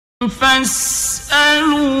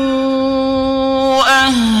فاسألوا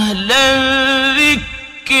أهل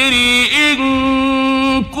الذكر إن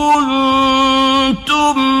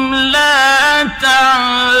كنتم لا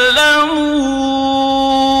تعلمون।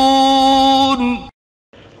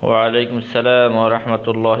 ওয়ালাইকুম আসসালাম ওয়া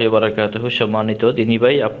রাহমাতুল্লাহি ওয়া বারাকাতুহু। সম্মানিত দিনী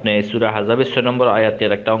ভাই, আপনি সূরা আহজাবের 6 নম্বর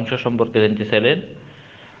আয়াতের একটা অংশ সম্পর্কে জানতে চাইলেন।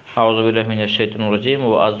 আউযু বিল্লাহি মিনাশ শাইতানির রাজীম।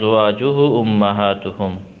 ওয়া আজওয়াজুহু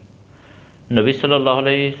উম্মাহাতুহুম। নবী সাল্লাল্লাহু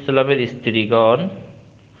আলাইহি সাল্লামের স্ত্রীগণ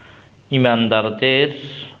ঈমানদারদের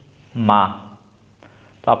মা।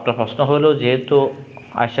 তো আপনার প্রশ্ন হলো, যেহেতু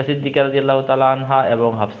আয়েশা সিদ্দিকা রাদিয়াল্লাহু তাআলা আনহা এবং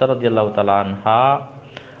হাফসা রাদিয়াল্লাহু তাআলা আনহা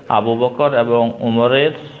আবু বকর এবং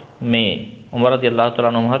উমরের মেয়ে, উমর রাদিয়াল্লাহু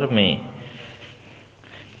তাআলা আনহুর মেয়ে,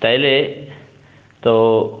 তাইলে তো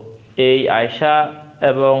এই আয়েশা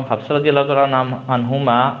এবং হাফসা রাদিয়াল্লাহু তাআলা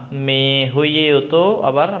আনহুমা মেয়ে হইয়েও তো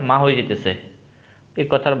আবার মা হয়ে যেতেছে, এই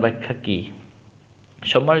কথার ব্যাখ্যা কি?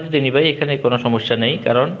 সম্মানিত দিনী ভাই, এখানে কোনো সমস্যা নেই,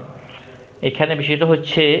 কারণ এখানে বিষয়টা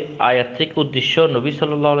হচ্ছে আয়াত থেকে উদ্দেশ্য নবী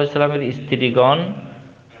সাল্লাল্লাহু আলাইহি সাল্লামের স্ত্রীগণ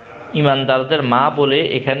ঈমানদারদের মা বলে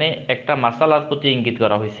এখানে একটা মাসালার প্রতি ইঙ্গিত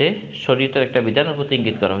করা হয়েছে, শরীয়তের একটা বিধানের প্রতি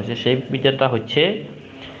ইঙ্গিত করা হয়েছে। সেই বিধানটা হচ্ছে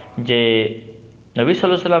যে নবী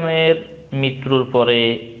সাল্লাল্লাহু আলাইহি সাল্লামের মৃত্যুর পরে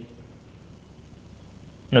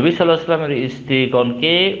নবী সাল্লাল্লাহু আলাইহি সাল্লামের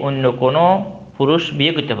স্ত্রীগণকে অন্য কোনো পুরুষ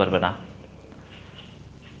বিয়ে করতে পারবে না।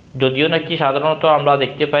 যদিও নাকি সাধারণত আমরা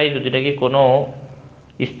দেখতে পাই, যদি নাকি কোনো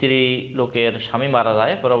স্ত্রী লোকের স্বামী মারা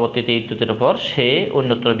যায়, পরবর্তীতে ইদ্যতের পর সে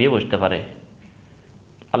অন্যত্র বিয়ে বসতে পারে।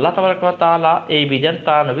 আল্লাহ তাবারক ওয়া তাআলা এই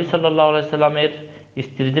বিধানটা নবী সাল্লাল্লাহু আলাইহি সাল্লামের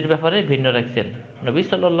স্ত্রীদের ব্যাপারে ভিন্ন রাখছেন। নবী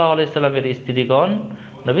সাল্লাল্লাহু আলাইহি সাল্লামের স্ত্রীগণ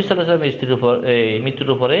নবী সাল্লাল্লাহু আলাইহি সাল্লামের স্ত্রীর উপর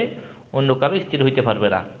মৃত্যুর উপরে অন্য কারো স্ত্রী হইতে পারবে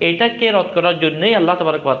না। এইটাকে রদ করার জন্যই আল্লাহ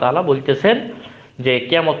তাবারক ওয়া তাআলা বলতেছেন যে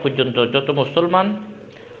কিয়ামত পর্যন্ত যত মুসলমান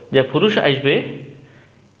যে পুরুষ আসবে,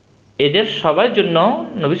 এদের সবার জন্য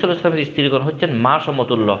নবী সাল্লাল্লাহু আলাইহি সাল্লামের স্ত্রীগণ হচ্ছেন মা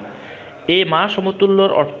সমতুল্য। এই মা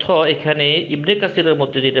সমতুল্যর অর্থ এখানে ইবনে কাসিরের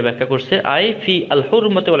মধ্যে যেটা ব্যাখ্যা করছে, I fee Al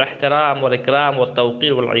হুরমাতি wall ইহতিরাম wall Ikram ওয়াত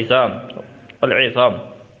Tauquir wall ism,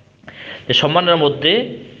 যে সম্মানের মধ্যে,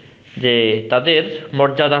 যে তাদের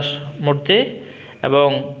মর্যাদার মধ্যে এবং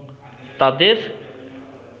তাদের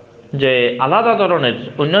যে আলাদা ধরনের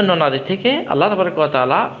অন্যান্য নারী থেকে আল্লাহ তাবারক ওয়া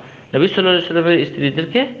তাআলা নবী সাল্লাল্লাহু আলাইহি সাল্লামের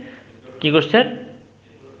স্ত্রীদেরকে কি করছেন,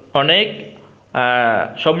 অনেক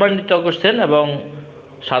সম্মানিত করছেন এবং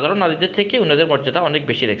সাধারণ নারীদের থেকে ওনাদের মর্যাদা অনেক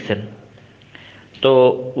বেশি রেখেছেন। তো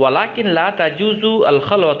ওয়ালাকিন লা তাজুজু আল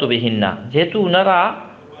খালওয়াতু বিহিন্না, যেহেতু ওনারা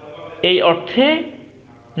এই অর্থে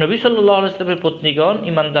নবী সাল্লাল্লাহু আলাইহি ওয়াসাল্লামের পত্নীগণ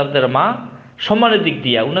ঈমানদারদের মা, সম্মানের দিক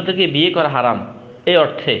দিয়ে ওনাদেরকে বিয়ে করা হারাম। এই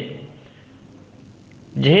অর্থে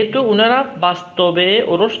যেহেতু ওনারা বাস্তবে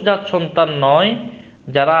ওরসজাত সন্তান নয়,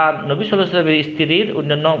 যারা নবী সাল্লাল্লাহু আলাইহি ওয়াসাল্লামের স্ত্রীর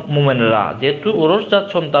অন্যান্য মুমিনরা যেহেতু ওরসজাত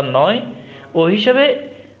সন্তান নয়, ও হিসেবে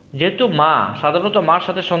যেহেতু মা, সাধারণত মার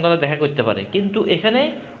সাথে সন্তানের দেখা করতে পারে, কিন্তু এখানে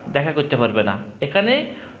দেখা করতে পারবে না। এখানে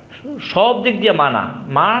সব দিক দিয়ে মা না,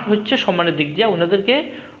 মা হচ্ছে সম্মানের দিক দিয়ে, ওনাদেরকে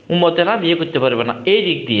উম্মতেরা বিয়ে করতে পারবে না এই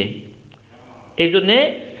দিক দিয়ে। এই জন্যে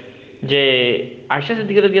যে আয়েশা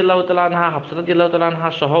সিদ্দিকা রাদিয়াল্লাহু তাআলা আনহা, হাফসা রাদিয়াল্লাহু তাআলা আনহা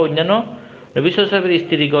সহ অন্যান্য নবী সাল্লাল্লাহু আলাইহি ওয়াসাল্লামের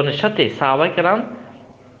স্ত্রীগণের সাথে সাহাবায়ে কেরাম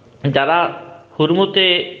যারা হুরমতে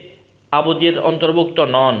আবদিয়ের অন্তর্ভুক্ত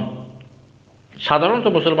নন, সাধারণত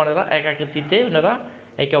মুসলমানেরা একাকীত্বে ওনারা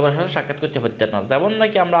একে অপরের সাথে সাক্ষাৎ করতে পারতেন না। যেমন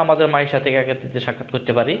নাকি আমরা আমাদের মায়ের সাথে একাকীত্বে সাক্ষাৎ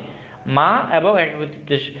করতে পারি, মা এবং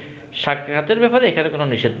একাকীত্বে সাক্ষাতের ব্যাপারে এখানে কোনো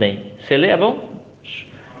নিষেধ নেই। ছেলে এবং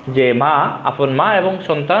যে মা, আপন মা এবং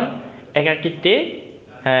সন্তান একাকীত্বে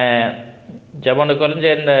যেমন করেন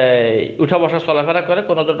যে উঠা বসা চলাফেরা করে,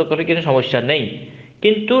 কোনো ধরনের করে কোনো সমস্যা নেই।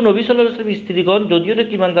 কিন্তু নবী সাল্লাল্লাহু আলাইহি ওয়াসাল্লাম স্ত্রীগণ যদিও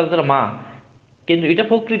নাকি ঈমানদারদের মা, কিন্তু এটা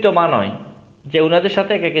প্রকৃত মা নয় যে ওনাদের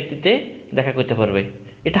সাথে একাকীত্বে দেখা করতে পারবে,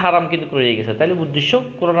 এটা হারাম কিন্তু করে গেছে। তাহলে উদ্দেশ্য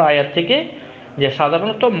কোরআন আয়াত থেকে যে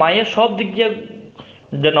সাধারণত মায়ের সব দিক দিয়ে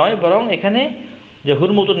যে নয়, বরং এখানে যে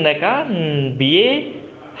হুরমতুন নেকা, বিয়ে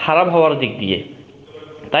হারাম হওয়ার দিক দিয়ে।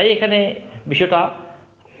 তাই এখানে বিষয়টা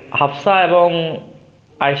হাফসা এবং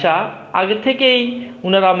আয়েশা আগে থেকেই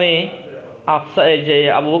উনারা মেয়ে হাফসা, যে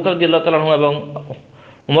আবু বকর রাদিয়াল্লাহু তাআলা আনহু এবং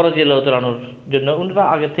উমর রাদিয়াল্লাহু তাআলা আনহুর জন্য উনারা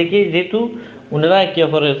আগে থেকেই, যেহেতু উনারা একে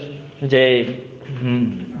অপরের যে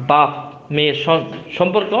বাপ মেয়ের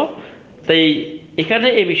সম্পর্ক, তাই এখানে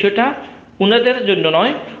এই বিষয়টা উনাদের জন্য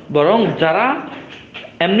নয়, বরং যারা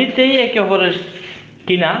এমনিতেই একে অপরের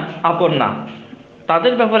কিনা আপন না,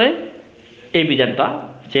 তাদের ব্যাপারে এই বিধানটা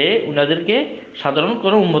যে উনাদেরকে সাধারণ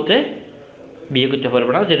কোনো উম্মতে বিয়ে করতে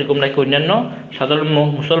পারবে না। যেরকম নাকি অন্যান্য সাধারণ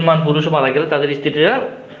মুসলমান পুরুষ মারা গেলে তাদের স্ত্রীরা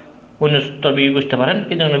অন্য বিয়ে করতে পারেন,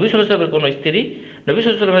 কিন্তু নবী সাল্লাল্লাহু আলাইহি ওয়াসাল্লামের কোনো স্ত্রী নবী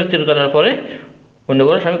সাল্লাল্লাহু আলাইহি ওয়াসাল্লামের স্ত্রী করার পরে অন্য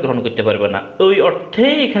কোনো স্বামী গ্রহণ করতে পারবে না। ওই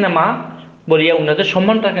অর্থেই এখানে মা বলিয়া উনাদের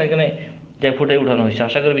সম্মানটা এখানে যা ফুটে উঠানো হয়েছে।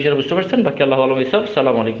 আশা করি বিষয়টা বুঝতে পারছেন। বাকি আল্লাহ আলম ইসব।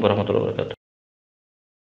 সালাম আলাইকুম রহমতুল্লাহ বরকাত।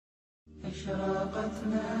 أشرقت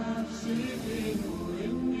نفسي بنور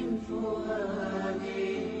من فؤادي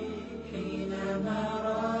حينما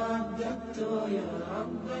رددت يا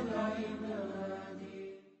رب العباد.